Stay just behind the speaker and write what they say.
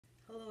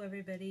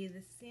everybody,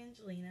 this is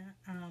Angelina.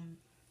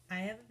 I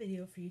have a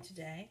video for you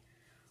today,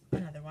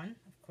 another one,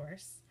 of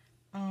course.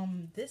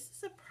 This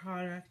is a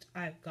product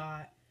I've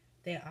got.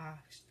 They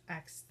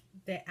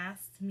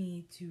asked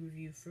me to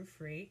review for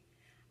free.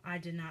 I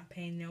did not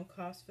pay no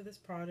cost for this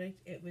product.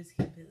 It was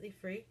completely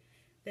free.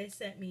 They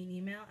sent me an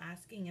email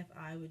asking if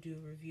I would do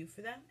a review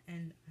for them,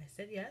 and I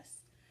said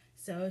yes.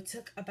 So it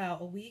took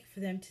about a week for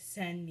them to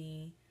send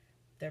me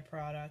their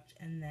product,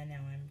 and then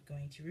now I'm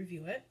going to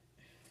review it.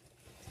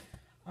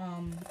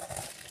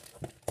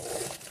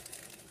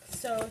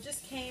 So it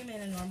just came in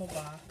a normal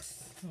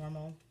box.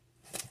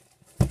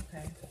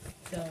 Okay,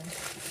 so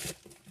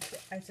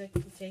I take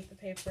the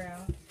paper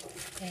out,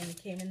 and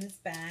it came in this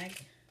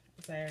bag,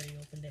 because I already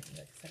opened it, and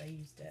like I said, I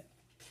used it.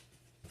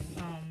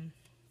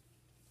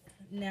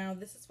 Now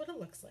this is what it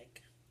looks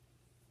like.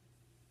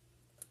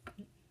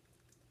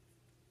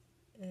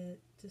 It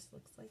just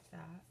looks like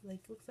that.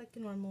 Looks like a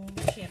normal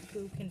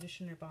shampoo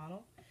conditioner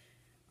bottle.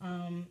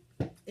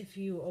 If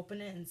you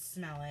open it and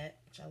smell it,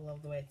 which I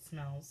love the way it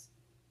smells,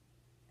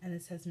 and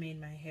this has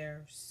made my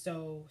hair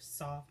so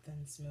soft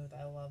and smooth.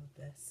 I love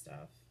this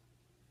stuff.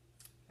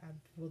 I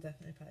will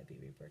definitely probably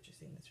be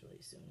repurchasing this really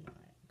soon when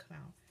I come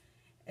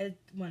out.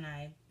 When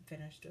I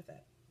finished with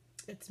it.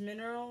 It's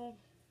mineral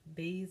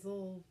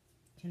basil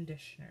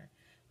conditioner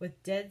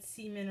with Dead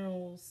Sea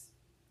minerals.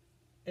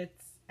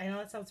 I know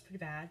that sounds pretty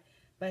bad,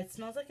 but it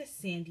smells like a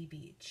sandy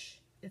beach.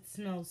 It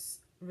smells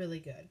really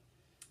good.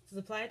 So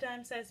apply a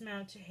dime-sized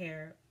amount to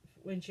hair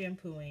when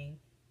shampooing.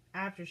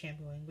 After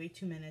shampooing, wait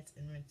 2 minutes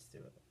and rinse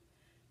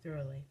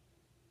thoroughly.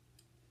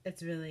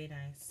 It's really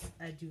nice.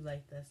 I do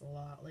like this a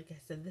lot. Like I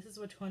said, this is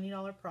a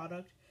 $20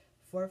 product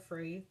for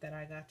free that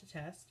I got to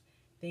test.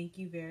 Thank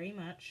you very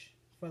much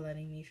for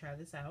letting me try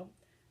this out.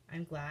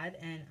 I'm glad,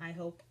 and I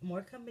hope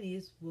more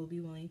companies will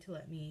be willing to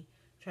let me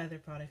try their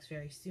products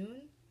very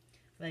soon.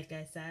 Like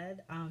I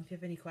said, if you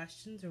have any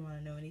questions or want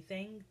to know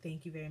anything,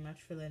 thank you very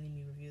much for letting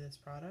me review this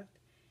product.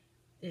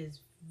 It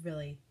is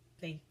really,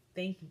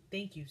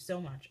 thank you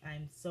so much.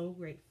 I'm so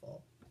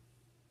grateful.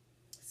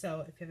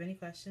 So if you have any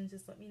questions,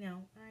 just let me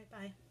know. Alright,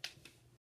 bye.